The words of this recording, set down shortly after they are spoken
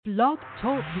Blog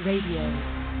Talk Radio.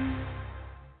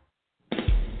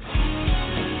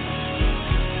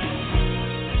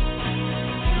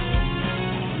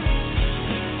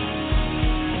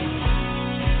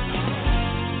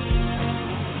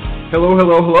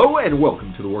 Hello, and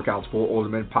welcome to the Workouts for Older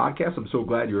Men podcast. I'm so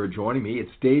glad you're joining me.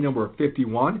 It's day number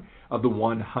 51 of the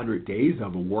 100 Days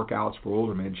of the Workouts for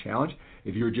Older Men Challenge.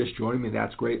 If you're just joining me,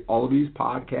 that's great. All of these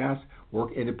podcasts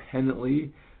work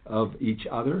independently of each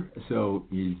other. So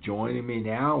you're joining me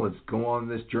now. Let's go on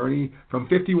this journey from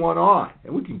 51 on.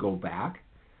 And we can go back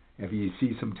if you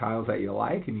see some titles that you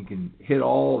like, and you can hit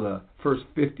all the first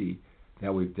 50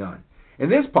 that we've done. In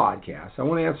this podcast, I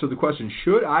want to answer the question,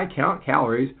 should I count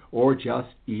calories or just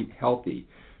eat healthy?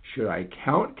 Should I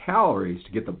count calories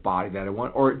to get the body that I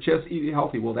want, or just eat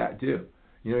healthy? Will that do?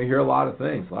 You know, you hear a lot of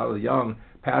things. A lot of the young,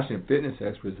 passionate fitness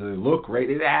experts, they look great.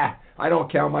 I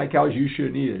don't count my calories. You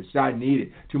shouldn't eat it. It's not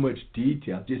needed. Too much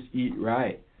detail. Just eat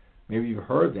right. Maybe you've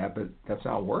heard that, but that's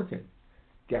not working.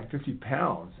 You got 50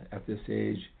 pounds at this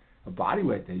age of body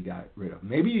weight that you got rid of.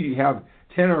 Maybe you have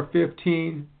 10 or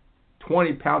 15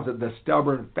 20 pounds of the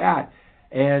stubborn fat,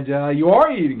 and you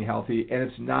are eating healthy, and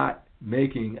it's not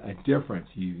making a difference.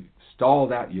 You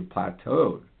stalled out, you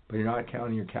plateaued, but you're not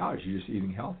counting your calories. You're just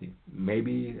eating healthy.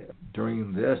 Maybe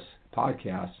during this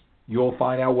podcast, you'll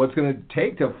find out what's going to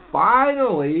take to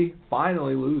finally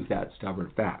lose that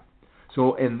stubborn fat.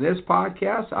 So in this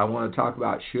podcast, I want to talk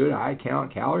about should I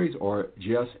count calories or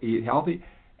just eat healthy,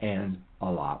 and a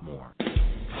lot more.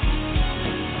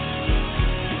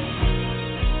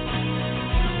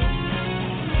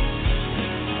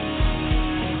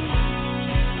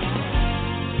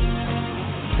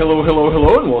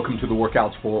 Hello, and welcome to the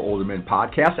Workouts for Older Men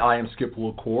podcast. I am Skip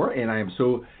LaCour, and I am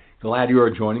so glad you are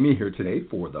joining me here today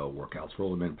for the Workouts for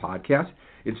Older Men podcast.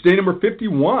 It's day number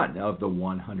 51 of the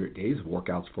 100 Days of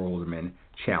Workouts for Older Men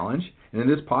challenge. And in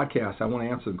this podcast, I want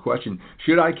to answer the question,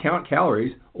 should I count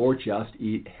calories or just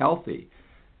eat healthy?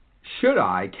 Should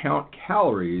I count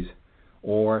calories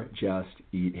or just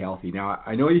eat healthy? Now,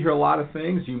 I know you hear a lot of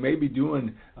things. You may be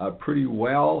doing pretty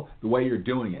well the way you're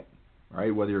doing it.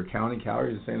 Right, whether you're counting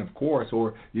calories and saying, of course,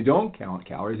 or you don't count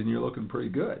calories and you're looking pretty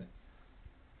good.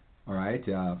 All right,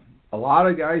 a lot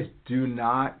of guys do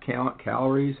not count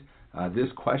calories. This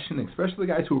question, especially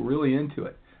the guys who are really into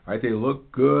it, right? They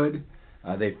look good.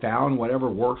 They found whatever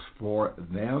works for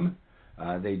them.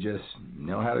 They just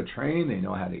know how to train. They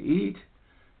know how to eat,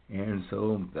 and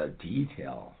so the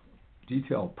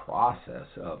detailed process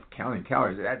of counting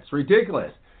calories, that's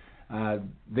ridiculous.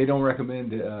 They don't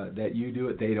recommend that you do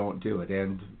it. They don't do it.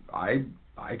 And I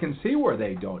can see where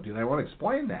they don't do it. I want to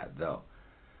explain that, though.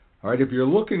 All right, if you're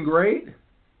looking great,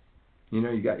 you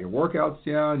know, you got your workouts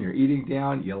down, you're eating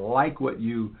down, you like what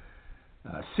you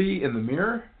see in the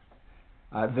mirror,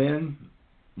 then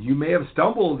you may have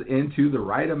stumbled into the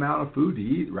right amount of food to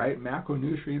eat, right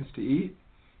macronutrients to eat.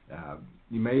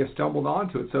 You may have stumbled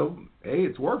onto it. So, hey,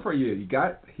 it's worked for you. You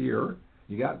got here,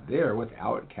 you got there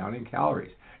without counting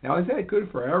calories. Now, is that good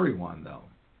for everyone, though?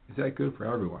 Is that good for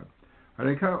everyone? And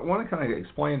I want to kind of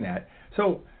explain that.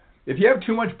 So, if you have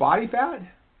too much body fat,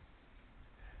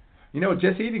 you know,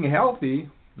 just eating healthy,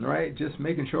 right, just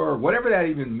making sure, whatever that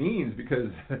even means, because,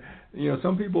 you know,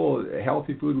 some people,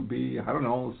 healthy food would be, I don't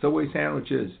know, Subway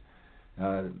sandwiches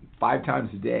 5 times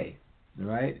a day,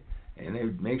 right? And they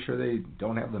make sure they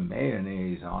don't have the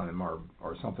mayonnaise on them or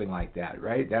something like that,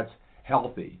 right? That's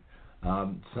healthy.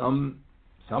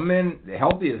 Some men, the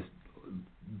healthiest,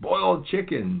 boiled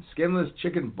chicken, skinless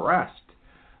chicken breast,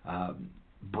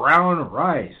 brown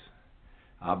rice,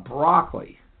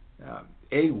 broccoli,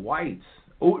 egg whites,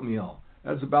 oatmeal.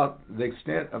 That's about the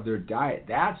extent of their diet.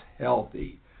 That's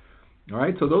healthy. All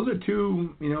right, so those are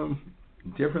two, you know,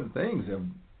 different things of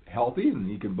healthy, and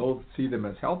you can both see them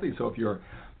as healthy. So if your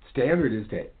standard is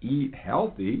to eat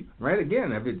healthy, right,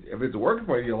 again, if it's working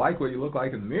for you, you like what you look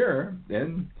like in the mirror,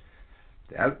 then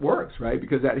that works, right?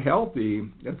 Because that healthy,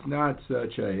 that's not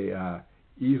such a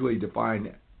easily defined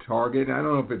target. And I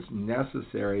don't know if it's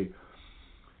necessary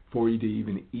for you to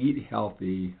even eat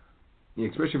healthy,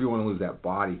 especially if you want to lose that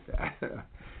body fat.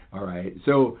 All right.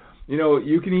 So, you know,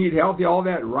 you can eat healthy, all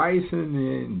that rice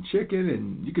and chicken,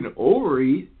 and you can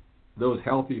overeat those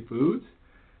healthy foods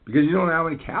because you don't know how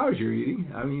many calories you're eating.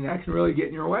 I mean, that can really get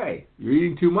in your way. You're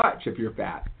eating too much if you're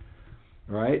fat.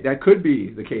 All right. That could be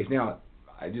the case. Now,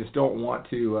 I just don't want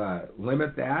to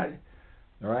limit that,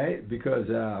 all right? Because,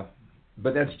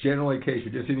 but that's generally the case.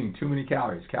 You're just eating too many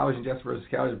calories. Calories ingested versus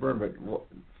calories burned. But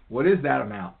what is that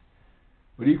amount?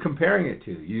 What are you comparing it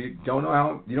to? You don't know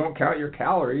how. You don't count your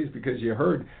calories because you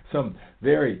heard some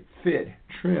very fit,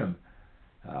 trim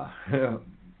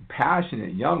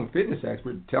passionate young fitness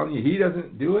expert telling you he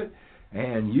doesn't do it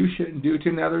and you shouldn't do it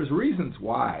too. Now, there's reasons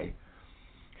why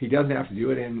he doesn't have to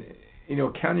do it, and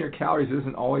counting your calories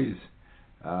isn't always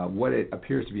what it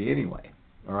appears to be anyway.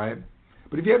 All right,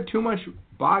 but if you have too much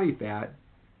body fat,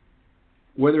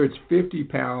 whether it's 50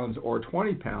 pounds or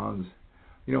 20 pounds,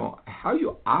 how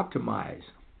you optimize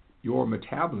your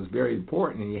metabolism is very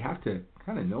important, and you have to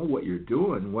kind of know what you're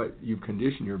doing, what you've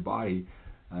conditioned your body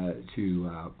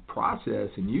to process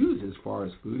and use as far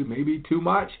as food. It may be too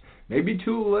much, maybe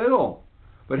too little,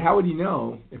 but how would you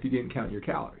know if you didn't count your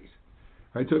calories?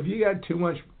 Right? So if you got too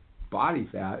much body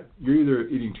fat, you're either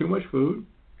eating too much food,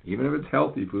 even if it's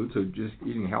healthy food, so just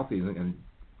eating healthy isn't going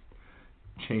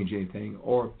to change anything,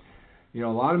 or a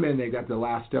lot of men, they got the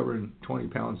last stubborn 20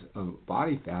 pounds of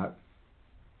body fat,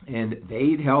 and they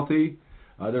eat healthy,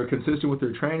 they're consistent with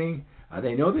their training,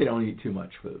 they know they don't eat too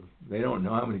much food. They don't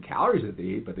know how many calories that they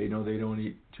eat, but they know they don't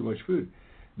eat too much food.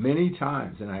 Many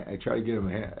times, and I try to get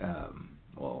them,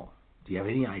 well, do you have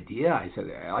any idea? I said,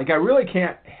 I really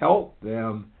can't help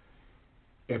them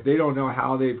if they don't know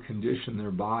how they've conditioned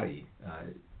their body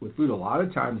with food. A lot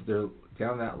of times they're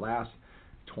down that last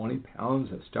 20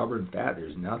 pounds of stubborn fat.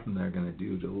 There's nothing they're going to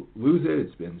do to lose it.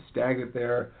 It's been stagnant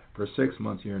there for 6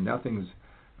 months here. Nothing's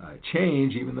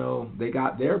changed, even though they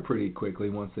got there pretty quickly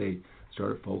once they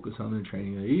started focus on their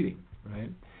training and eating, right?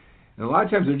 And a lot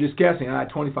of times they're just guessing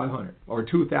 2,500 or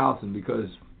 2,000 because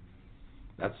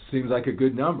that seems like a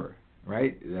good number,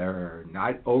 right? They're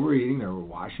not overeating. They're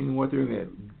watching what they're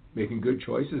doing, making good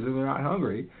choices, and they're not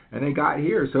hungry. And they got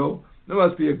here, so there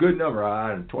must be a good number,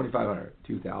 2,500,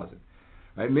 2,000.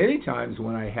 Right? Many times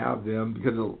when I have them,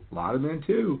 because a lot of men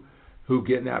too, who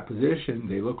get in that position,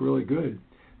 they look really good.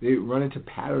 They run into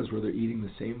patterns where they're eating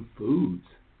the same foods,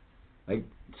 like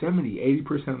 70,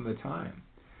 80% of the time.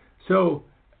 So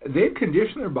they've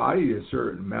conditioned their body to a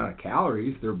certain amount of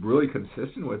calories. They're really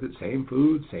consistent with it. Same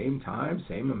food, same time,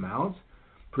 same amounts,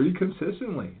 pretty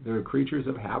consistently. They're creatures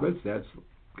of habits. That's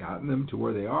gotten them to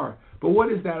where they are. But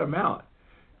what is that amount?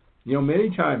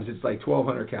 Many times it's like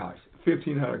 1,200 calories,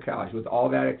 1,500 calories. With all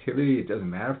that activity, it doesn't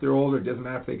matter if they're older. It doesn't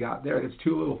matter if they got there. It's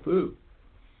too little food.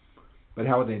 But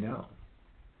how would they know?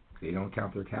 They don't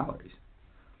count their calories,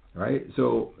 right?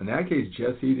 So in that case,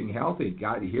 just eating healthy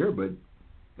got you here, but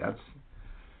that's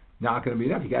not going to be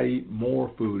enough. You got to eat more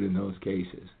food in those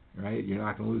cases, right? You're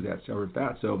not going to lose that stubborn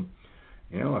fat. So,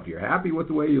 if you're happy with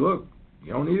the way you look,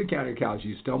 you don't need to count your calories.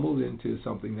 You stumbled into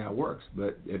something that works.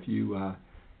 But if you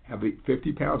have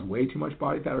 50 pounds, way too much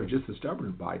body fat, or just a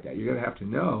stubborn body fat, you're going to have to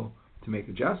know to make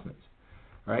adjustments.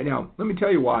 All right, now let me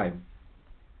tell you why.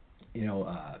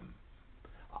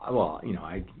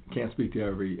 I can't speak to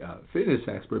every fitness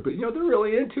expert, but they're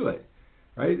really into it,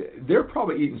 right? They're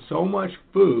probably eating so much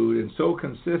food and so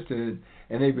consistent,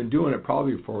 and they've been doing it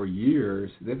probably for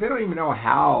years that they don't even know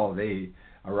how they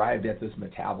arrived at this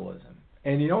metabolism.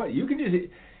 And you know what? You can just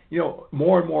eat,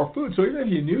 more and more food. So even if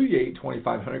you knew you ate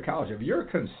 2,500 calories, if you're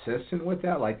consistent with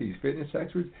that, like these fitness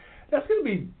experts, that's going to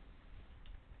be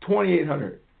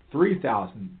 2,800,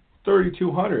 3,000,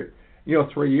 3,200.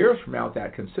 3 years from now with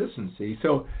that consistency.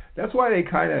 So that's why they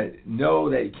kind of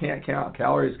know that you can't count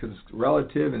calories because it's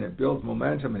relative and it builds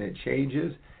momentum and it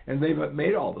changes. And they've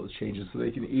made all those changes so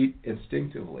they can eat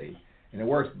instinctively. And it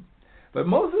works. But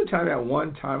most of the time at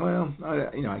one time,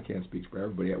 I can't speak for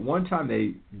everybody. At one time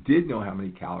they did know how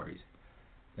many calories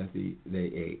that they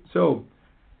ate. So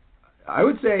I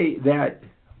would say that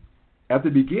at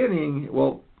the beginning,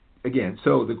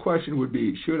 so the question would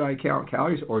be, should I count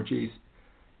calories or just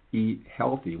eat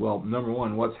healthy? Well, number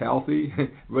one, what's healthy?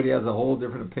 Everybody has a whole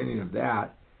different opinion of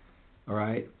that. All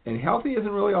right, and healthy isn't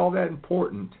really all that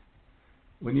important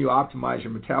when you optimize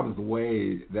your metabolism the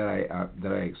way that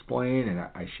I explain and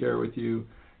I share with you.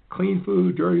 Clean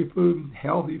food, dirty food,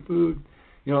 healthy food.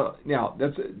 Now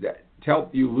that's to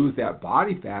help you lose that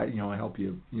body fat. Help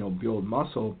you build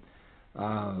muscle.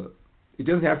 It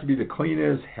doesn't have to be the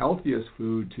cleanest, healthiest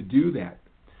food to do that.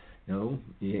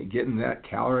 You get in that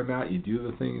calorie amount, you do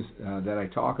the things that I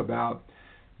talk about,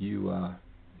 you're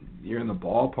in the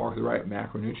ballpark, the right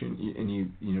macronutrient, and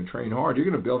you train hard, you're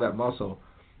going to build that muscle,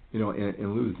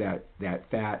 and lose that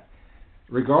fat,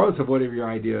 regardless of whatever your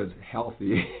idea of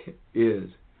healthy is,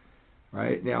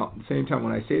 right? Now, at the same time,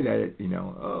 when I say that,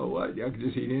 I could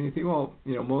just eat anything. Well,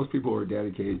 most people who are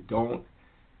dedicated don't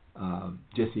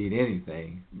just eat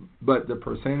anything, but the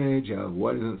percentage of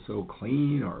what isn't so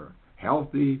clean or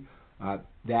healthy,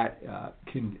 that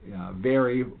can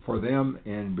vary for them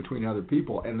and between other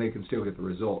people, and they can still get the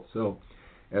results. So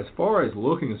as far as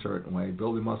looking a certain way,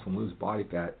 building muscle and lose body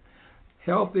fat,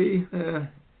 healthy,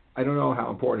 I don't know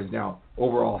how important it is now.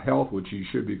 Overall health, which you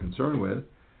should be concerned with,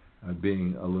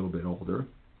 being a little bit older.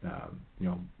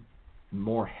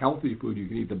 More healthy food you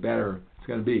can eat, the better it's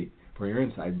going to be for your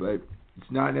inside. But it's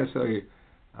not necessarily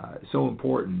so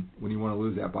important when you want to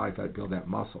lose that body fat, build that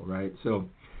muscle, right? So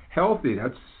healthy,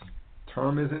 that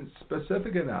term isn't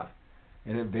specific enough,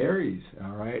 and it varies,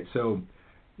 all right? So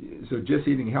just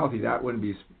eating healthy, that wouldn't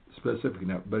be specific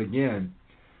enough. But again,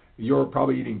 you're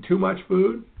probably eating too much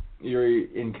food, you're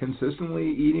inconsistently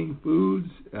eating foods,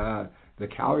 the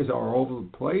calories are all over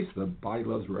the place, the body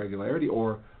loves regularity,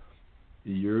 or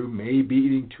you may be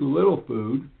eating too little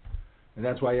food, and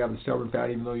that's why you have the stubborn fat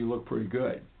even though you look pretty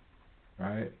good,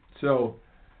 right? So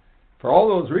for all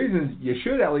those reasons, you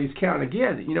should at least count.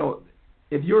 Again,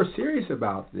 if you're serious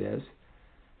about this,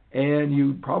 and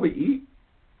you probably eat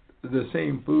the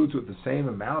same foods with the same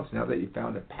amounts now that you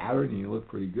found a pattern and you look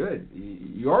pretty good,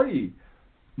 you already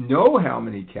know how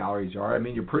many calories are. I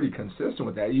mean, you're pretty consistent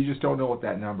with that. You just don't know what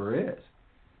that number is.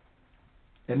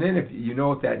 And then if you know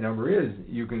what that number is,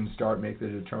 you can start making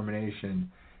the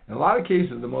determination. In a lot of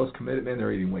cases, the most committed men,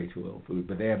 they're eating way too little food,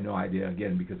 but they have no idea,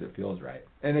 again, because it feels right.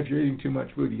 And if you're eating too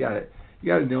much food, you got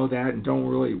to know that, and don't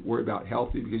really worry about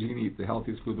healthy, because you can eat the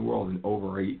healthiest food in the world and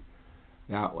overeat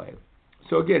that way.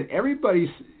 So again, everybody's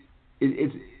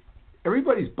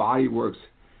body works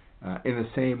in the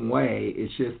same way.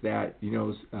 It's just that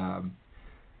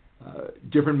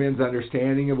different men's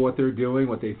understanding of what they're doing,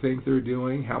 what they think they're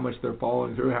doing, how much they're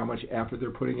following through, how much effort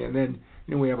they're putting in. And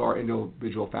then we have our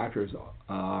individual factors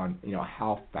on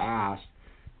how fast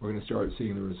we're going to start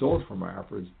seeing the results from our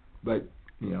efforts. But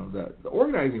the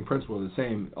organizing principle is the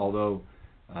same, although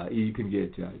you can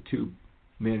get two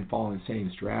men following the same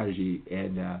strategy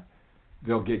and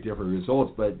they'll get different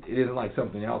results, but it isn't like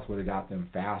something else would have got them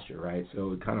faster, right?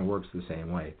 So it kind of works the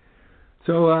same way.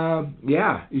 So,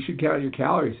 you should count your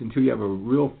calories until you have a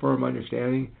real firm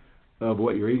understanding of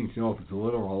what you're eating to know if it's a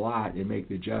little or a lot, and make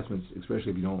the adjustments, especially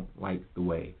if you don't like the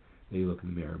way that you look in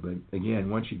the mirror. But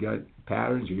again, once you got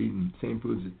patterns, you're eating the same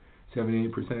foods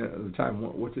 70-80% of the time,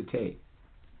 what's it take?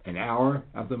 An hour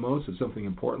at the most of something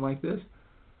important like this,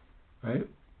 right?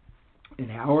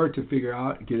 An hour to figure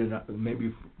out,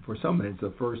 maybe for some men it's the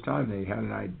first time they had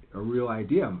a real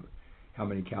idea how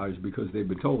many calories, because they've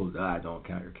been told, don't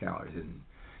count your calories. And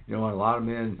a lot of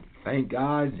men, thank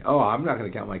God, I'm not going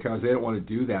to count my calories. They don't want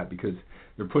to do that because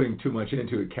they're putting too much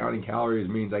into it. Counting calories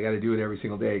means I got to do it every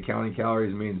single day. Counting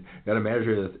calories means I got to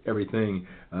measure everything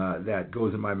that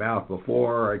goes in my mouth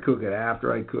before I cook it,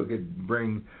 after I cook it,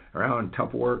 bring around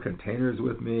Tupperware containers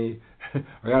with me.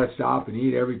 I got to stop and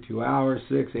eat every 2 hours,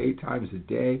 6-8 times a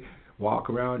day, walk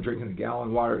around drinking a gallon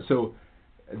of water. So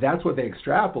that's what they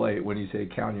extrapolate when you say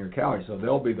counting your calories. So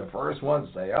they'll be the first ones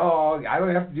to say, I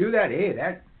don't have to do that. Hey,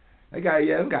 that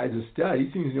guy's a stud. He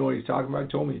seems to know what he's talking about.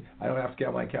 He told me I don't have to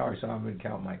count my calories, so I'm going to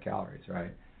count my calories,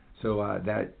 right? So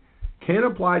that can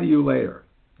apply to you later,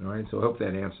 all right? So I hope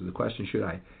that answers the question, should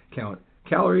I count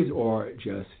calories or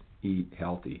just eat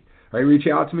healthy? All right, reach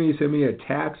out to me, send me a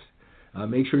text.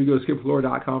 Make sure you go to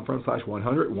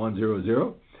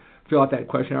skipflora.com/100. Fill out that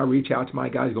questionnaire. Reach out to my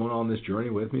guys going on this journey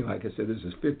with me. Like I said, this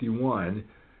is 51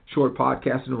 short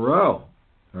podcasts in a row.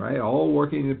 All right, all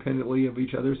working independently of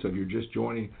each other. So if you're just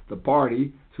joining the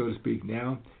party, so to speak,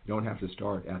 now, you don't have to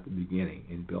start at the beginning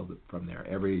and build it from there.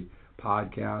 Every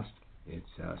podcast,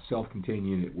 it's a self-contained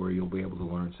unit where you'll be able to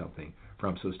learn something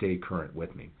from. So stay current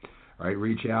with me. All right,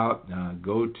 reach out.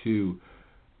 Go to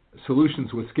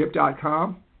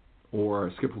solutionswithskip.com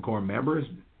or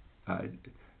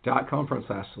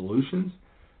skiplecoremembers.com/solutions.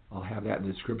 I'll have that in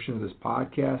the description of this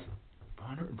podcast.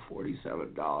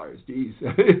 $147. Geez.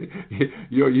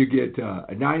 You get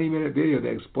a 90-minute video that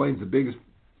explains the biggest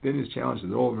fitness challenge that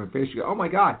the older men face. You go, oh my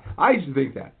God, I used to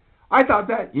think that. I thought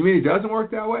that. You mean it doesn't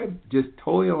work that way? Just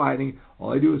totally aligning.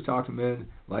 All I do is talk to men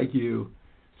like you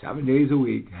 7 days a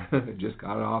week. Just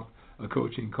got off a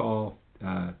coaching call.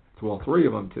 3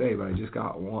 of them today, but I just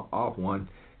got off one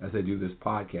as I do this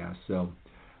podcast. So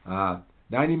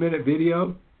 90-minute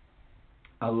video,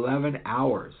 11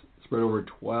 hours, spread over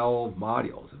 12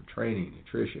 modules of training,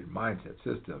 nutrition, mindset,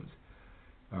 systems,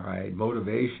 all right,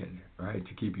 motivation, right,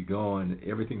 to keep you going,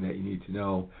 everything that you need to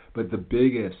know. But the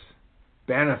biggest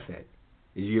benefit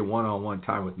is you get one-on-one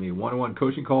time with me. One-on-one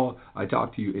coaching call, I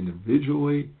talk to you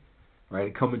individually, right?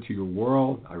 I come into your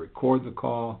world, I record the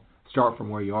call, start from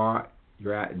where you're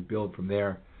at and build from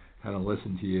there, kind of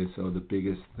listen to you. So the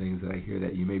biggest things that I hear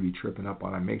that you may be tripping up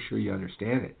on, I make sure you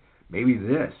understand it. Maybe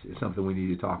this is something we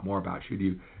need to talk more about. Should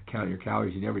you count your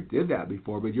calories? You never did that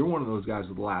before, but you're one of those guys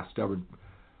with the last stubborn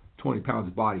 20 pounds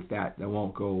of body fat that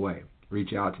won't go away.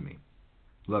 Reach out to me.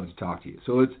 Love to talk to you.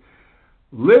 So let's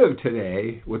live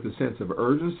today with a sense of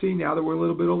urgency now that we're a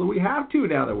little bit older. We have to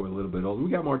now that we're a little bit older. We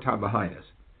got more time behind us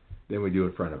than we do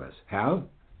in front of us. Have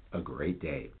a great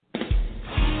day.